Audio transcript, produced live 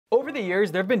Over the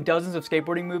years, there have been dozens of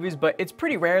skateboarding movies, but it's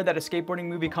pretty rare that a skateboarding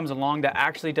movie comes along that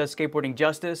actually does skateboarding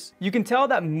justice. You can tell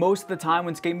that most of the time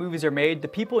when skate movies are made, the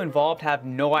people involved have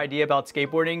no idea about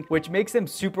skateboarding, which makes them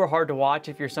super hard to watch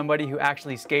if you're somebody who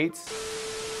actually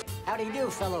skates. How do you do,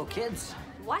 fellow kids?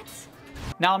 What?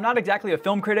 Now, I'm not exactly a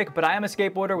film critic, but I am a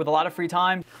skateboarder with a lot of free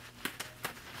time.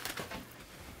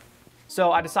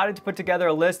 So I decided to put together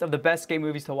a list of the best skate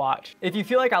movies to watch. If you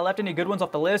feel like I left any good ones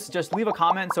off the list, just leave a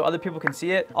comment so other people can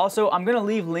see it. Also, I'm gonna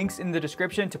leave links in the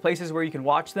description to places where you can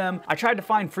watch them. I tried to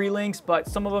find free links, but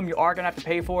some of them you are gonna have to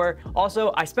pay for.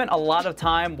 Also, I spent a lot of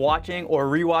time watching or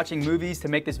rewatching movies to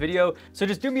make this video, so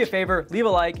just do me a favor, leave a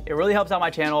like, it really helps out my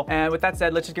channel. And with that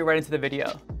said, let's just get right into the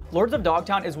video. Lords of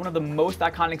Dogtown is one of the most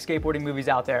iconic skateboarding movies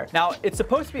out there. Now, it's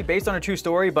supposed to be based on a true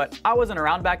story, but I wasn't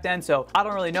around back then, so I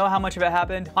don't really know how much of it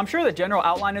happened. I'm sure the general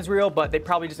outline is real, but they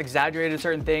probably just exaggerated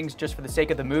certain things just for the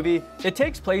sake of the movie. It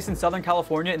takes place in Southern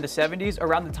California in the 70s,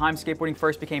 around the time skateboarding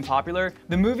first became popular.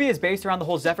 The movie is based around the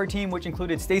whole Zephyr team, which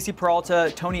included Stacy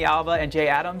Peralta, Tony Alva, and Jay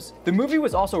Adams. The movie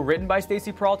was also written by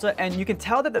Stacy Peralta, and you can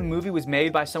tell that the movie was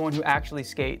made by someone who actually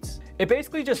skates. It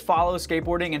basically just follows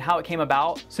skateboarding and how it came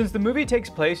about. Since the movie takes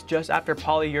place just after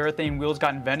polyurethane wheels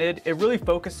got invented, it really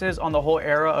focuses on the whole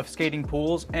era of skating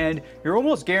pools, and you're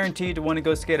almost guaranteed to want to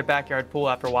go skate a backyard pool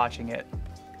after watching it.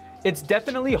 It's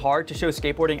definitely hard to show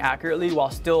skateboarding accurately while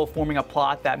still forming a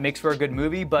plot that makes for a good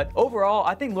movie, but overall,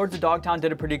 I think Lords of Dogtown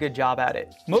did a pretty good job at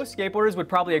it. Most skateboarders would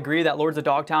probably agree that Lords of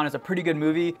Dogtown is a pretty good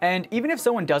movie, and even if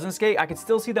someone doesn't skate, I could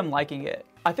still see them liking it.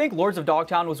 I think Lords of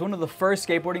Dogtown was one of the first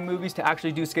skateboarding movies to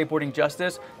actually do skateboarding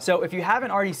justice, so if you haven't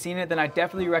already seen it, then I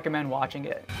definitely recommend watching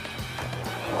it.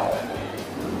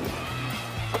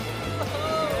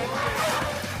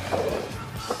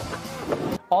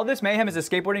 All This Mayhem is a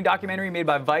skateboarding documentary made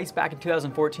by Vice back in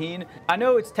 2014. I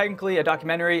know it's technically a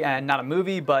documentary and not a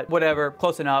movie, but whatever,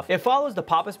 close enough. It follows the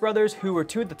Pappas brothers, who were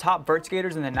two of the top vert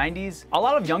skaters in the 90s. A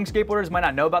lot of young skateboarders might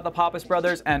not know about the Pappas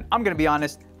brothers, and I'm gonna be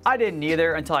honest, I didn't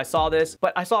either until I saw this,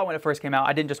 but I saw it when it first came out.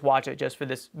 I didn't just watch it just for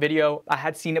this video. I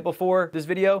had seen it before this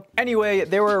video. Anyway,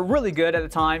 they were really good at the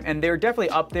time, and they were definitely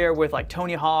up there with like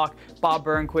Tony Hawk, Bob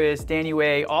Burnquist, Danny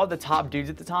Way, all the top dudes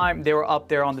at the time. They were up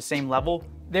there on the same level.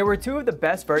 They were two of the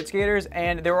best vert skaters,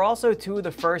 and they were also two of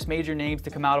the first major names to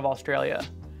come out of Australia.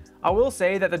 I will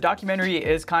say that the documentary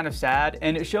is kind of sad,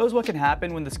 and it shows what can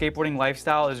happen when the skateboarding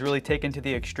lifestyle is really taken to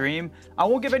the extreme. I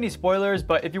won't give any spoilers,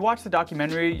 but if you watch the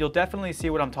documentary, you'll definitely see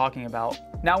what I'm talking about.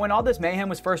 Now, when All This Mayhem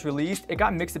was first released, it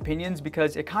got mixed opinions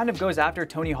because it kind of goes after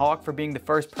Tony Hawk for being the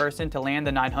first person to land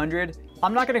the 900.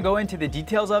 I'm not going to go into the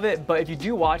details of it, but if you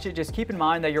do watch it, just keep in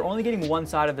mind that you're only getting one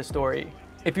side of the story.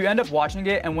 If you end up watching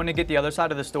it and want to get the other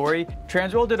side of the story,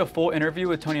 Transworld did a full interview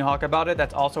with Tony Hawk about it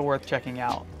that's also worth checking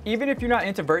out. Even if you're not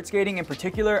into vert skating in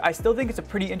particular, I still think it's a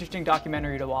pretty interesting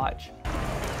documentary to watch.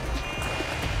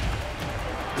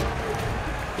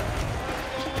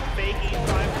 Faking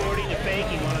 540 to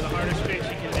faking, one of the hardest tricks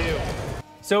you can do.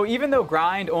 So even though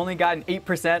Grind only got an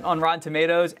 8% on Rotten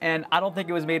Tomatoes, and I don't think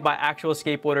it was made by actual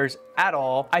skateboarders at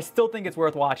all, I still think it's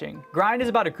worth watching. Grind is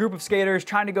about a group of skaters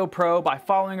trying to go pro by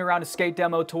following around a skate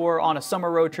demo tour on a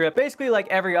summer road trip, basically like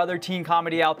every other teen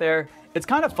comedy out there. It's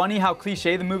kind of funny how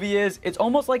cliche the movie is. It's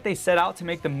almost like they set out to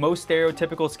make the most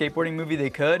stereotypical skateboarding movie they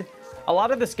could. A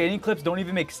lot of the skating clips don't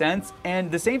even make sense,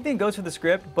 and the same thing goes for the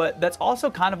script, but that's also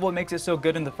kind of what makes it so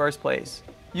good in the first place.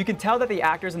 You can tell that the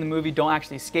actors in the movie don't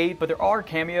actually skate, but there are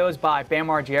cameos by Bam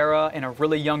Margera and a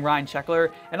really young Ryan Sheckler,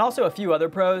 and also a few other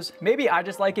pros. Maybe I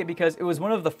just like it because it was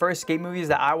one of the first skate movies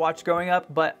that I watched growing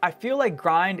up, but I feel like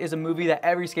Grind is a movie that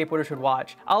every skateboarder should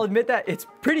watch. I'll admit that it's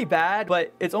pretty bad,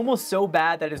 but it's almost so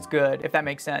bad that it's good, if that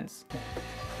makes sense.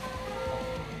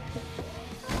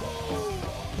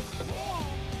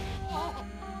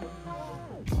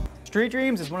 Street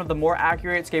Dreams is one of the more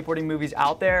accurate skateboarding movies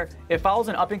out there. It follows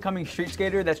an up-and-coming street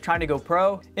skater that's trying to go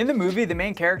pro. In the movie, the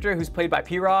main character, who's played by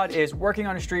P-Rod, is working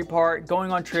on a street part,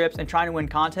 going on trips, and trying to win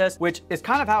contests, which is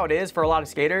kind of how it is for a lot of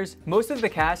skaters. Most of the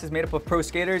cast is made up of pro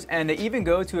skaters, and they even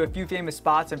go to a few famous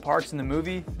spots and parks in the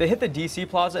movie. They hit the DC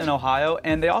Plaza in Ohio,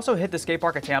 and they also hit the skate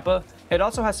park at Tampa. It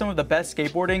also has some of the best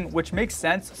skateboarding, which makes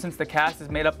sense since the cast is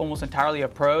made up almost entirely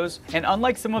of pros. And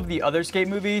unlike some of the other skate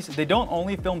movies, they don't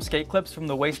only film skate clips from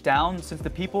the waist down, since the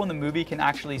people in the movie can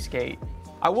actually skate.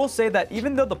 I will say that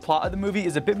even though the plot of the movie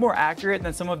is a bit more accurate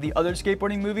than some of the other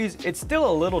skateboarding movies, it's still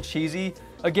a little cheesy.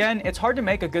 Again, it's hard to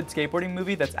make a good skateboarding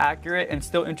movie that's accurate and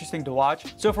still interesting to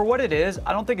watch, so for what it is,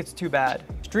 I don't think it's too bad.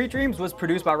 Street Dreams was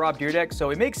produced by Rob Dyrdek,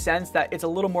 so it makes sense that it's a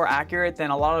little more accurate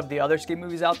than a lot of the other skate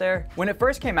movies out there. When it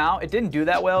first came out, it didn't do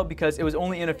that well because it was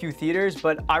only in a few theaters,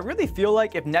 but I really feel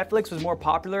like if Netflix was more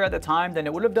popular at the time, then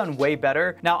it would have done way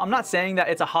better. Now, I'm not saying that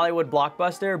it's a Hollywood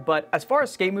blockbuster, but as far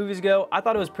as skate movies go, I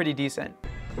thought it was pretty decent.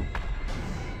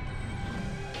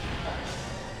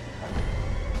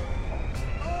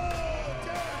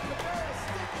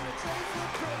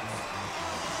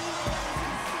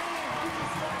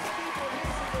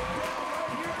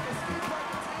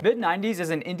 Mid-90s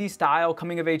is an indie-style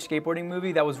coming-of-age skateboarding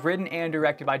movie that was written and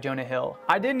directed by Jonah Hill.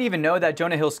 I didn't even know that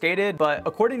Jonah Hill skated, but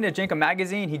according to Jenkem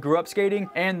magazine, he grew up skating,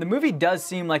 and the movie does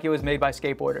seem like it was made by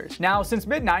skateboarders. Now, since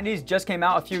Mid-90s just came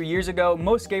out a few years ago,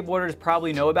 most skateboarders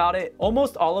probably know about it.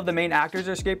 Almost all of the main actors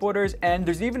are skateboarders, and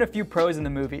there's even a few pros in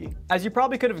the movie. As you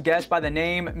probably could have guessed by the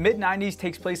name, Mid-90s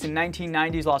takes place in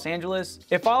 1990s Los Angeles.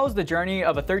 It follows the journey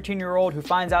of a 13-year-old who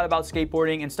finds out about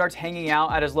skateboarding and starts hanging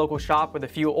out at his local shop with a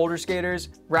few older skaters.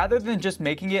 Rather than just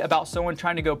making it about someone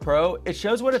trying to go pro, it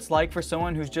shows what it's like for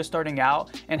someone who's just starting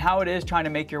out and how it is trying to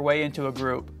make your way into a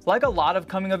group. Like a lot of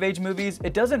coming-of-age movies,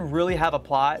 it doesn't really have a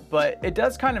plot, but it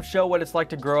does kind of show what it's like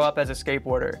to grow up as a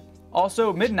skateboarder.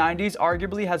 Also, Mid-90s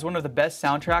arguably has one of the best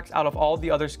soundtracks out of all the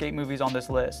other skate movies on this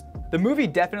list. The movie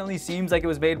definitely seems like it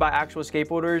was made by actual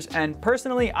skateboarders, and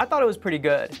personally, I thought it was pretty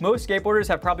good. Most skateboarders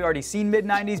have probably already seen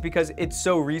Mid-90s because it's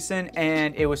so recent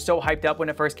and it was so hyped up when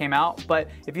it first came out, but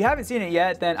if you haven't seen it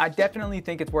yet, then I definitely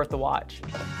think it's worth the watch.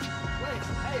 Wait,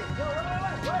 hey, yo,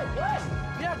 wait.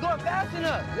 You're not going fast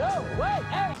enough. Yo, wait,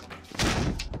 hey.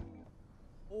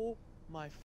 Oh my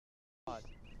God.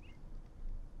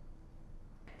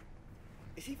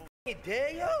 Is he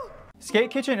dead, yo?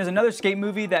 Skate Kitchen is another skate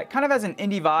movie that kind of has an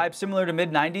indie vibe similar to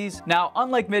Mid-90s. Now,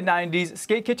 unlike Mid-90s,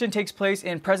 Skate Kitchen takes place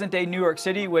in present-day New York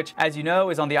City, which, as you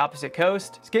know, is on the opposite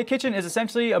coast. Skate Kitchen is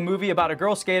essentially a movie about a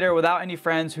girl skater without any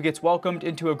friends who gets welcomed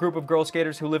into a group of girl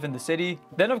skaters who live in the city.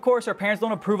 Then, of course, her parents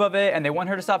don't approve of it and they want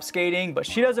her to stop skating, but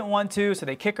she doesn't want to, so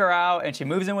they kick her out and she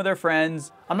moves in with her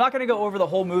friends. I'm not gonna go over the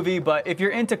whole movie, but if you're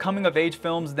into coming-of-age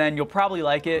films, then you'll probably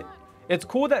like it. It's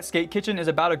cool that Skate Kitchen is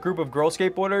about a group of girl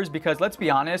skateboarders because, let's be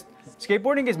honest,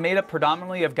 skateboarding is made up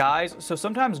predominantly of guys, so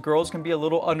sometimes girls can be a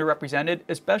little underrepresented,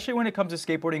 especially when it comes to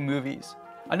skateboarding movies.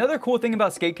 Another cool thing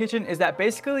about Skate Kitchen is that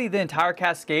basically the entire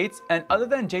cast skates, and other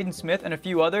than Jaden Smith and a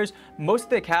few others, most of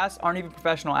the cast aren't even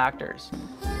professional actors.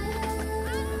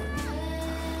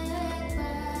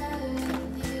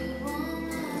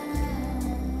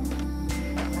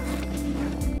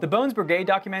 The Bones Brigade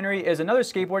documentary is another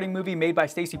skateboarding movie made by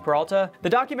Stacy Peralta. The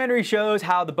documentary shows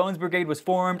how the Bones Brigade was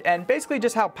formed and basically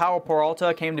just how Powell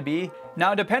Peralta came to be.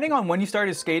 Now, depending on when you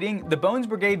started skating, the Bones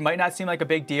Brigade might not seem like a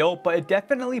big deal, but it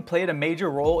definitely played a major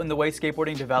role in the way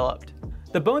skateboarding developed.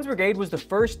 The Bones Brigade was the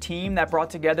first team that brought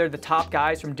together the top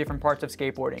guys from different parts of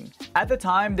skateboarding. At the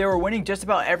time, they were winning just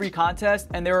about every contest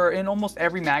and they were in almost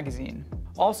every magazine.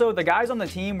 Also, the guys on the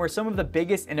team were some of the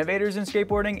biggest innovators in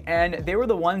skateboarding, and they were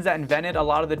the ones that invented a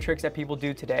lot of the tricks that people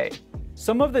do today.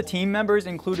 Some of the team members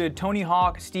included Tony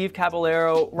Hawk, Steve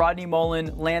Caballero, Rodney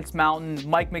Mullen, Lance Mountain,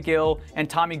 Mike McGill, and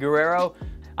Tommy Guerrero.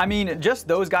 I mean, just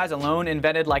those guys alone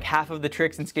invented like half of the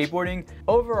tricks in skateboarding.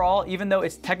 Overall, even though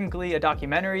it's technically a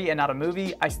documentary and not a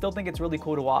movie, I still think it's really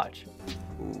cool to watch.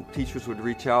 Teachers would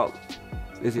reach out,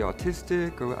 is he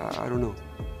autistic, or I don't know.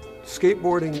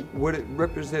 Skateboarding, what it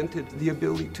represented, the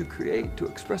ability to create, to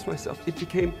express myself. It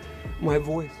became my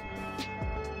voice.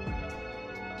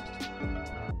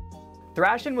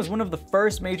 Thrashin was one of the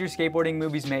first major skateboarding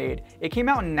movies made. It came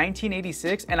out in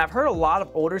 1986, and I've heard a lot of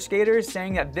older skaters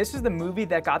saying that this is the movie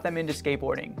that got them into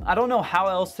skateboarding. I don't know how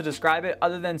else to describe it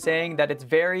other than saying that it's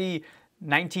very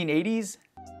 1980s.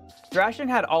 Thrashin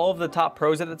had all of the top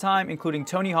pros at the time, including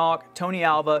Tony Hawk, Tony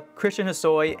Alva, Christian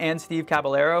Hosoi, and Steve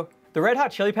Caballero. The Red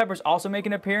Hot Chili Peppers also make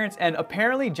an appearance, and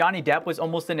apparently Johnny Depp was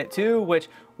almost in it too, which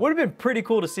would have been pretty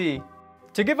cool to see.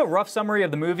 To give a rough summary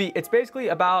of the movie, it's basically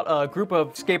about a group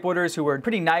of skateboarders who are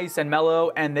pretty nice and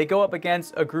mellow, and they go up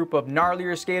against a group of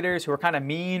gnarlier skaters who are kind of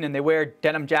mean and they wear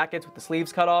denim jackets with the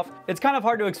sleeves cut off. It's kind of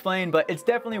hard to explain, but it's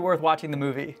definitely worth watching the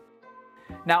movie.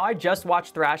 Now, I just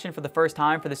watched Thrashin for the first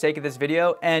time for the sake of this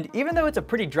video, and even though it's a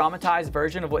pretty dramatized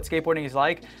version of what skateboarding is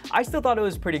like, I still thought it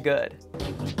was pretty good.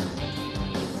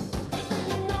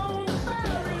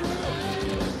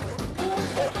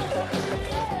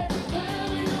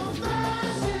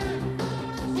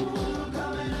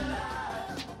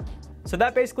 So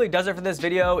that basically does it for this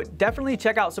video. Definitely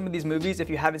check out some of these movies if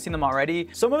you haven't seen them already.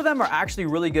 Some of them are actually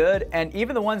really good, and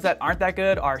even the ones that aren't that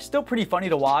good are still pretty funny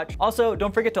to watch. Also,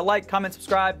 don't forget to like, comment,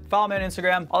 subscribe, follow me on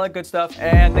Instagram, all that good stuff,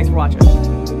 and thanks for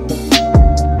watching.